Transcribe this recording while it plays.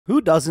Who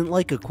doesn't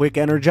like a quick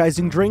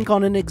energizing drink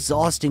on an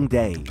exhausting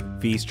day?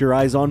 Feast your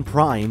eyes on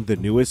Prime, the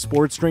newest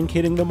sports drink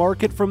hitting the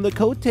market from the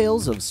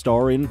coattails of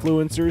star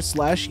influencers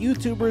 /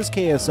 YouTubers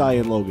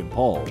KSI and Logan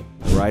Paul.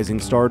 The rising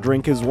star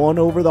drink has won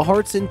over the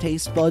hearts and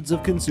taste buds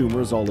of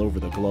consumers all over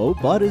the globe,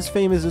 but as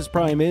famous as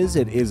Prime is,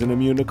 it isn't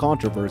immune to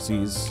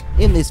controversies.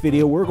 In this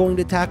video, we're going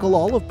to tackle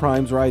all of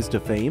Prime's rise to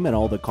fame and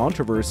all the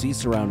controversies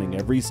surrounding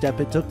every step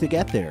it took to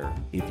get there.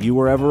 If you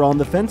were ever on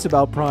the fence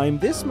about Prime,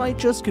 this might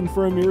just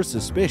confirm your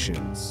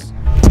suspicions.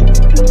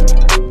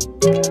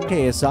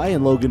 KSI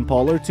and Logan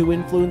Paul are two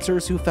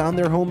influencers who found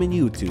their home in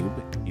YouTube.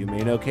 You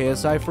may know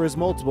KSI for his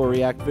multiple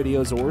react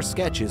videos or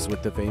sketches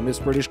with the famous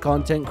British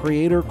content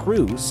creator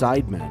crew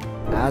Sidemen.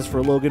 As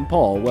for Logan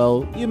Paul,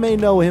 well, you may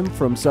know him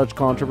from such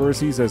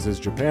controversies as his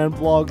Japan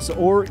vlogs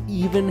or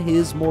even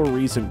his more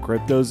recent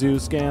CryptoZoo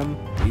scam.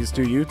 These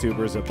two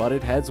YouTubers have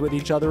butted heads with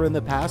each other in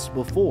the past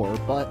before,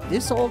 but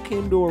this all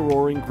came to a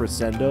roaring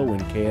crescendo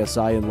when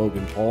KSI and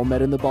Logan Paul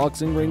met in the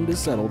boxing ring to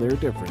settle their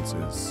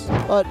differences.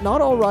 But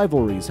not all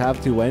rivalries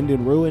have to end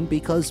in ruin,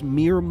 because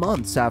mere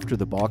months after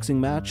the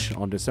boxing match,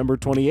 on December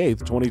 28,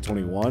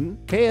 2021,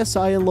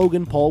 KSI and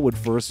Logan Paul would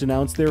first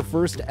announce their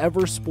first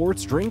ever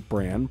sports drink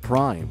brand,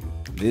 Prime.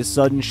 This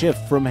sudden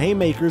shift from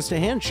haymakers to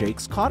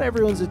handshakes caught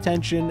everyone's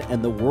attention,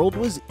 and the world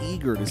was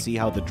eager to see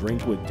how the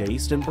drink would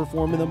taste and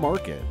perform in the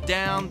market.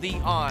 Down the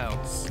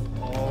aisles.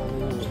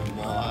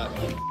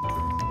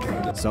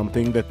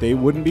 Something that they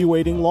wouldn't be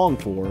waiting long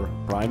for.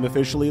 Prime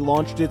officially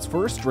launched its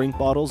first drink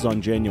bottles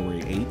on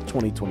January 8,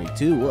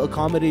 2022,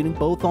 accommodating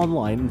both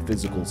online and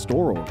physical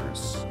store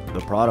orders.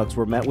 The products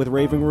were met with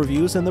raving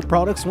reviews, and the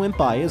products went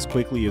by as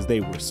quickly as they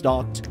were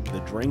stocked. The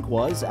drink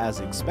was, as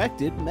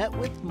expected, met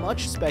with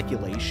much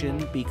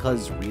speculation,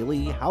 because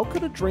really, how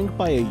could a drink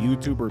by a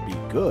YouTuber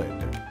be good?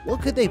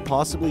 What could they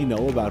possibly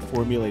know about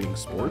formulating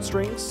sports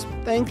drinks?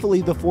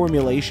 Thankfully, the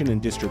formulation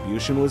and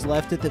distribution was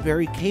left at the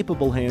very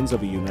capable hands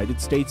of a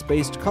United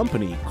States-based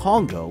company,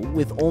 Congo,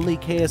 with only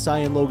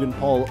KSI and Logan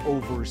Paul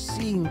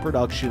overseeing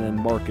production and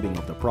marketing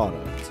of the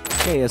product.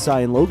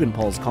 KSI and Logan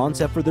Paul's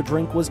concept for the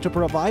drink was to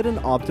provide an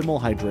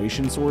optimal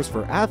hydration source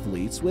for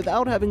athletes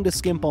without having to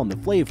skimp on the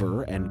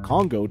flavor, and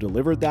Congo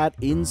delivered that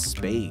in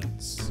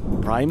spades.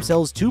 Prime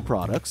sells two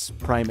products,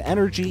 Prime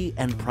Energy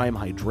and Prime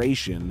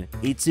Hydration.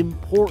 It's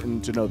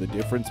important to know the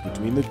difference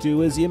between the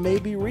two, as you may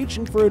be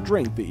reaching for a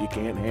drink that you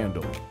can't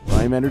handle.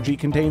 Prime Energy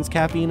contains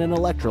caffeine and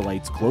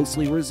electrolytes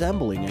closely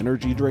resembling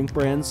energy drink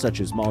brands such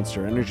as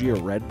Monster Energy or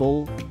Red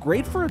Bull.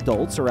 Great for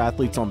adults or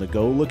athletes on the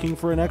go looking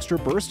for an extra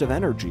burst of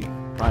energy.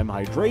 Prime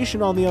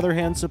Hydration, on the other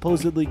hand,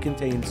 supposedly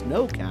contains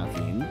no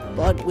caffeine,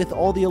 but with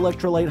all the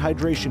electrolyte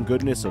hydration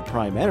goodness of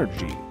Prime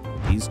Energy.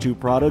 These two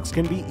products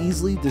can be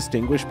easily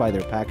distinguished by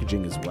their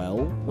packaging as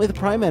well. With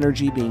Prime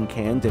Energy being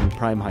canned and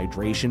Prime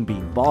Hydration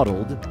being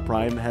bottled,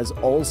 Prime has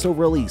also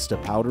released a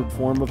powdered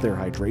form of their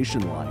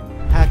hydration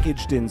line,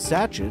 packaged in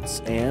sachets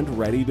and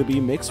ready to be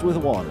mixed with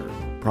water.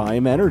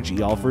 Prime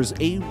Energy offers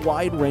a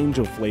wide range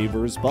of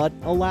flavors, but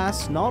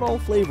alas, not all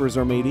flavors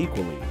are made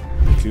equally.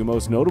 The two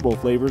most notable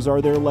flavors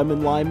are their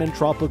lemon lime and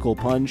tropical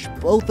punch,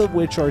 both of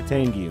which are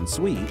tangy and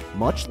sweet,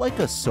 much like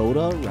a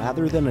soda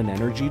rather than an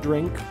energy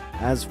drink.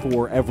 As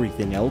for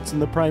everything else in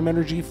the Prime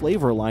Energy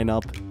flavor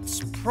lineup,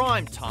 It's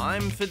prime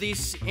time for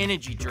this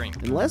energy drink.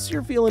 unless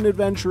you're feeling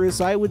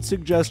adventurous, I would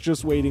suggest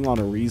just waiting on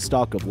a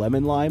restock of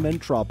lemon lime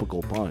and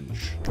tropical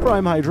punch.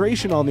 Prime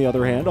Hydration, on the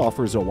other hand,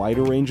 offers a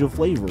wider range of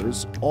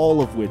flavors,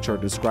 all of which are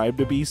described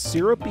to be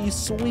syrupy,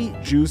 sweet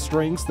juice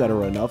drinks that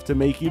are enough to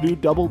make you do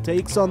double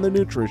takes on the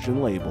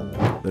nutrition label.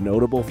 The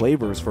notable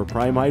flavors for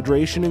Prime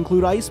Hydration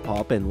include ice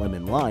pop and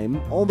lemon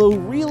lime, although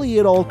really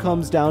it all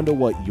comes down to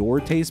what your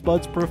taste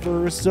buds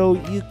prefer, so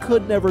you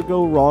could never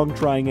go wrong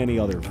trying any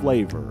other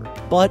flavor.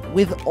 But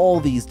with all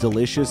these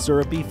delicious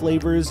syrupy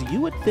flavors, you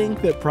would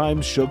think that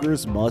Prime's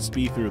sugars must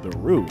be through the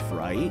roof,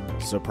 right?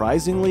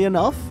 Surprisingly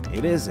enough,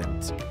 it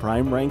isn't.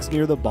 Prime ranks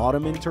near the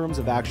bottom in terms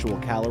of actual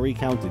calorie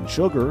count and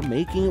sugar,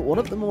 making it one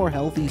of the more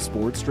healthy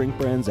sports drink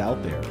brands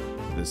out there.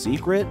 The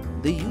secret?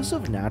 The use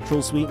of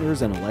natural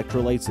sweeteners and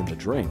electrolytes in the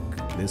drink.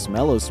 This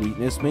mellow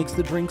sweetness makes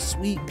the drink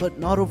sweet but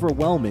not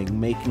overwhelming,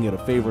 making it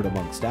a favorite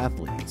amongst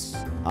athletes.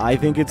 I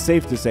think it's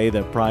safe to say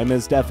that Prime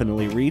has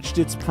definitely reached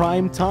its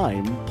prime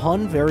time,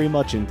 pun very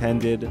much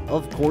intended.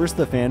 Of course,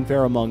 the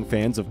fanfare among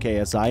fans of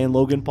KSI and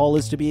Logan Paul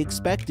is to be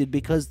expected,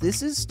 because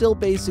this is still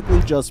basically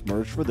just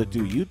merch for the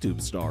two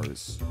YouTube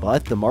stars.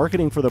 But the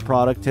marketing for the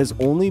product has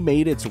only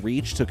made its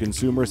reach to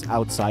consumers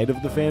outside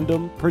of the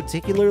fandom,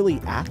 particularly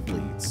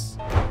athletes.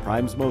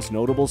 Prime's most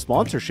notable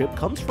sponsorship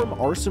comes from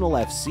Arsenal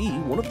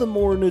FC, one of the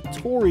more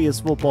notorious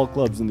football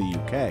clubs in the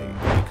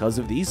UK. Because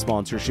of these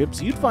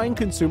sponsorships, you'd find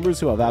consumers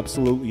who have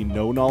absolutely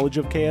no knowledge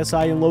of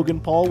KSI and Logan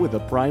Paul with a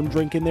Prime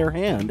drink in their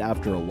hand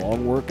after a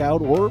long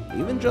workout or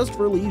even just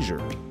for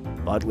leisure.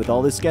 But with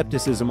all the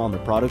skepticism on the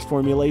product's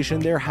formulation,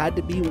 there had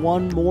to be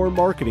one more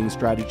marketing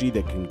strategy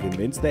that can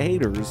convince the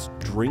haters: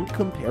 drink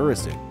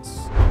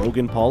comparisons.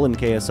 Logan Paul and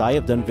KSI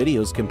have done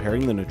videos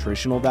comparing the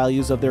nutritional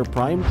values of their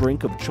prime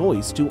drink of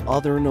choice to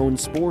other known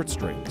sports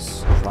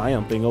drinks.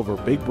 Triumphing over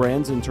big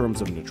brands in terms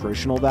of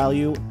nutritional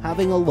value,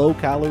 having a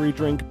low-calorie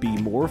drink be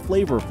more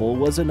flavorful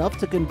was enough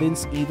to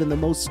convince even the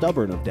most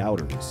stubborn of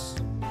doubters.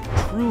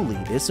 Truly,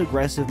 this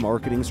aggressive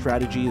marketing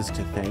strategy is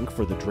to thank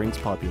for the drink's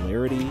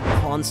popularity,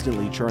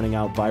 constantly churning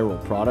out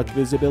viral product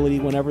visibility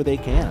whenever they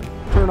can.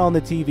 Turn on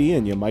the TV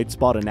and you might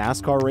spot a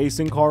NASCAR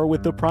racing car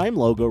with the Prime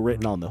logo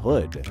written on the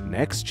hood.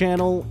 Next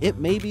channel, it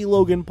may be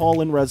Logan Paul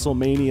in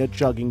WrestleMania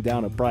chugging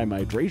down a Prime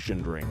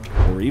hydration drink.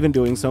 Or even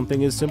doing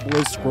something as simple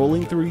as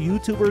scrolling through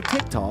YouTube or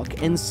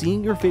TikTok and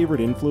seeing your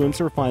favorite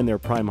influencer find their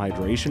Prime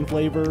hydration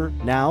flavor.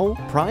 Now,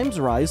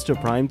 Prime's rise to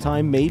prime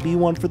time may be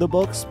one for the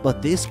books,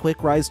 but this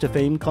quick rise to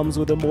fame comes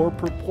with a more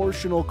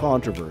proportional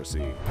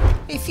controversy.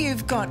 If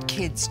you've got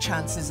kids,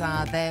 chances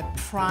are they're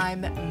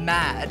Prime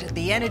mad.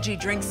 The energy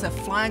drinks are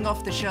flying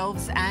off the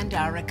shelves and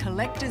are a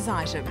collector's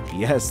item.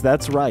 Yes,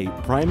 that's right.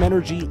 Prime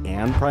Energy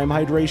and Prime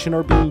Hydration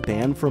are being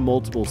banned from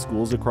multiple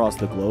schools across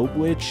the globe,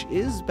 which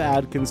is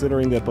bad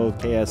considering that both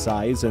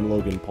KSI's and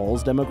Logan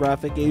Paul's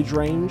demographic age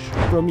range.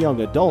 From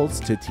young adults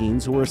to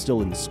teens who are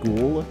still in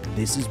school,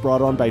 this is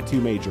brought on by two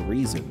major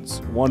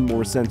reasons, one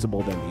more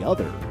sensible than the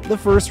other. The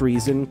first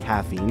reason,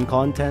 caffeine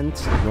content.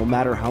 No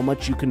matter how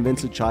much you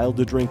convince a child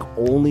to drink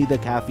only the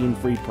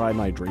caffeine-free Prime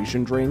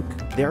Hydration drink,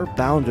 they're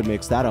bound to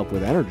mix that up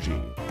with energy.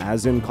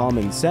 As in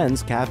common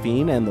sense,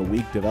 caffeine and the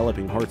weak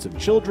developing hearts of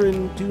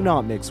children do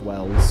not mix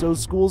well, so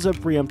schools have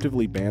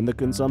preemptively banned the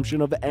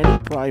consumption of any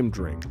Prime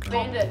drink.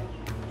 Banned it.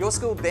 Your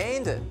school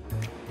banned it?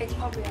 It's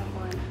probably on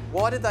mine.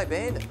 Why did they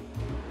ban it?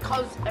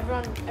 Because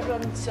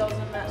everyone sells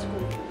them at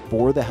school.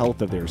 For the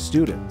health of their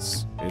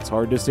students. It's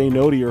hard to say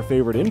no to your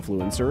favorite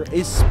influencer,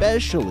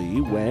 especially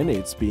when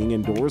it's being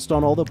endorsed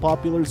on all the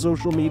popular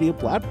social media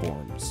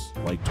platforms,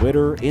 like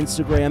Twitter,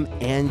 Instagram,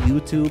 and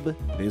YouTube.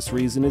 This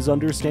reason is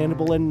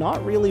understandable and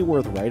not really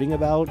worth writing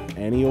about.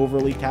 Any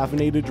overly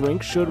caffeinated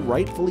drink should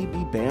rightfully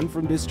be banned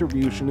from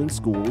distribution in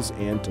schools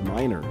and to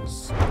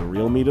minors. The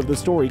real meat of the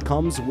story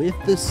comes with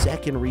the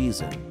second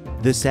reason.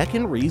 The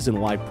second reason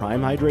why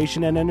Prime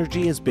Hydration and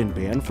Energy has been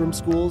banned from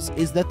schools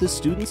is that the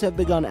students have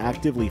begun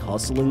actively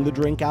hustling the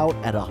drink out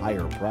at a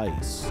higher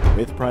price.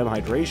 With Prime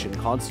Hydration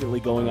constantly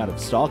going out of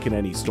stock in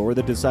any store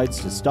that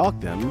decides to stock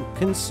them,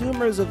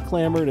 consumers have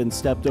clamored and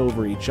stepped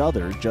over each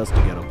other just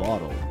to get a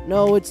bottle.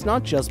 No, it's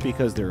not just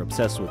because they're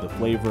obsessed with the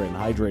flavor and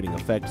hydrating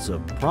effects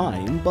of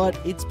Prime, but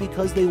it's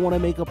because they want to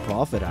make a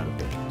profit out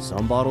of it.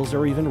 Some bottles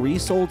are even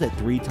resold at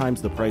 3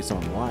 times the price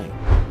online.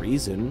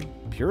 Reason?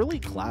 Purely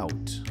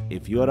clout.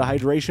 If you had a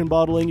hydration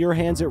bottle in your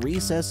hands at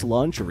recess,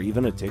 lunch, or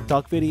even a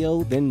TikTok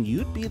video, then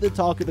you'd be the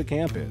talk of the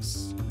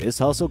campus. This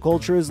hustle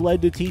culture has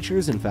led to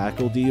teachers and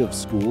faculty of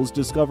schools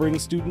discovering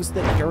students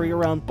that carry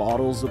around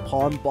bottles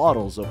upon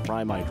bottles of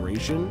Prime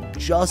Hydration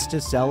just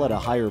to sell at a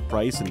higher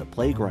price in the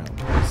playground.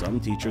 Some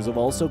teachers have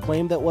also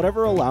claimed that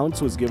whatever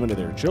allowance was given to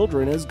their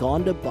children has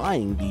gone to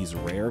buying these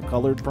rare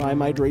colored Prime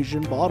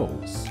Hydration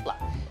bottles.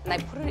 And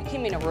they put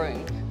him in a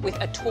room with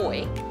a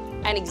toy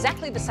and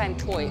exactly the same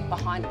toy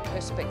behind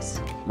Perspex,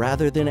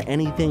 rather than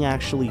anything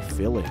actually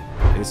filling.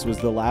 This was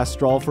the last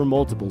straw for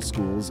multiple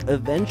schools,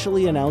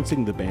 eventually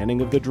announcing the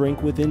banning of the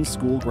drink within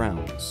school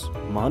grounds.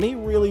 Money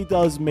really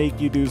does make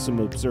you do some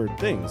absurd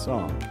things,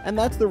 huh? And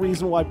that's the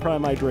reason why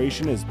Prime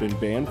Hydration has been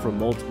banned from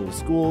multiple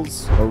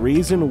schools, a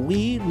reason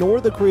we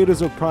nor the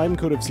creators of Prime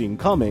could have seen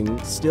coming.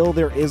 Still,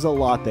 there is a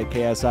lot that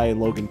KSI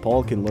and Logan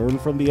Paul can learn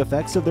from the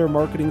effects of their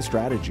marketing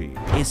strategy,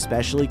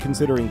 especially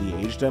considering the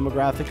age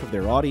demographic of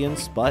their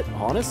audience. But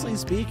honestly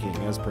speaking,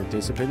 as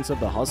participants of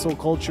the hustle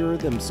culture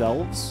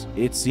themselves,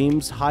 it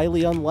seems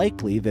highly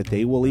unlikely that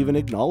they will even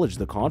acknowledge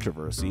the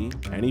controversy.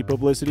 Any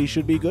publicity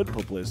should be good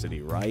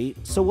publicity, right?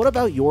 So what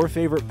about your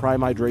favorite Prime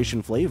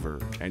Hydration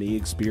flavor? Any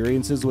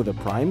experiences with a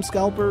Prime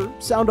scalper?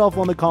 Sound off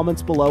on the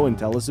comments below and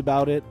tell us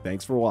about it.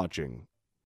 Thanks for watching.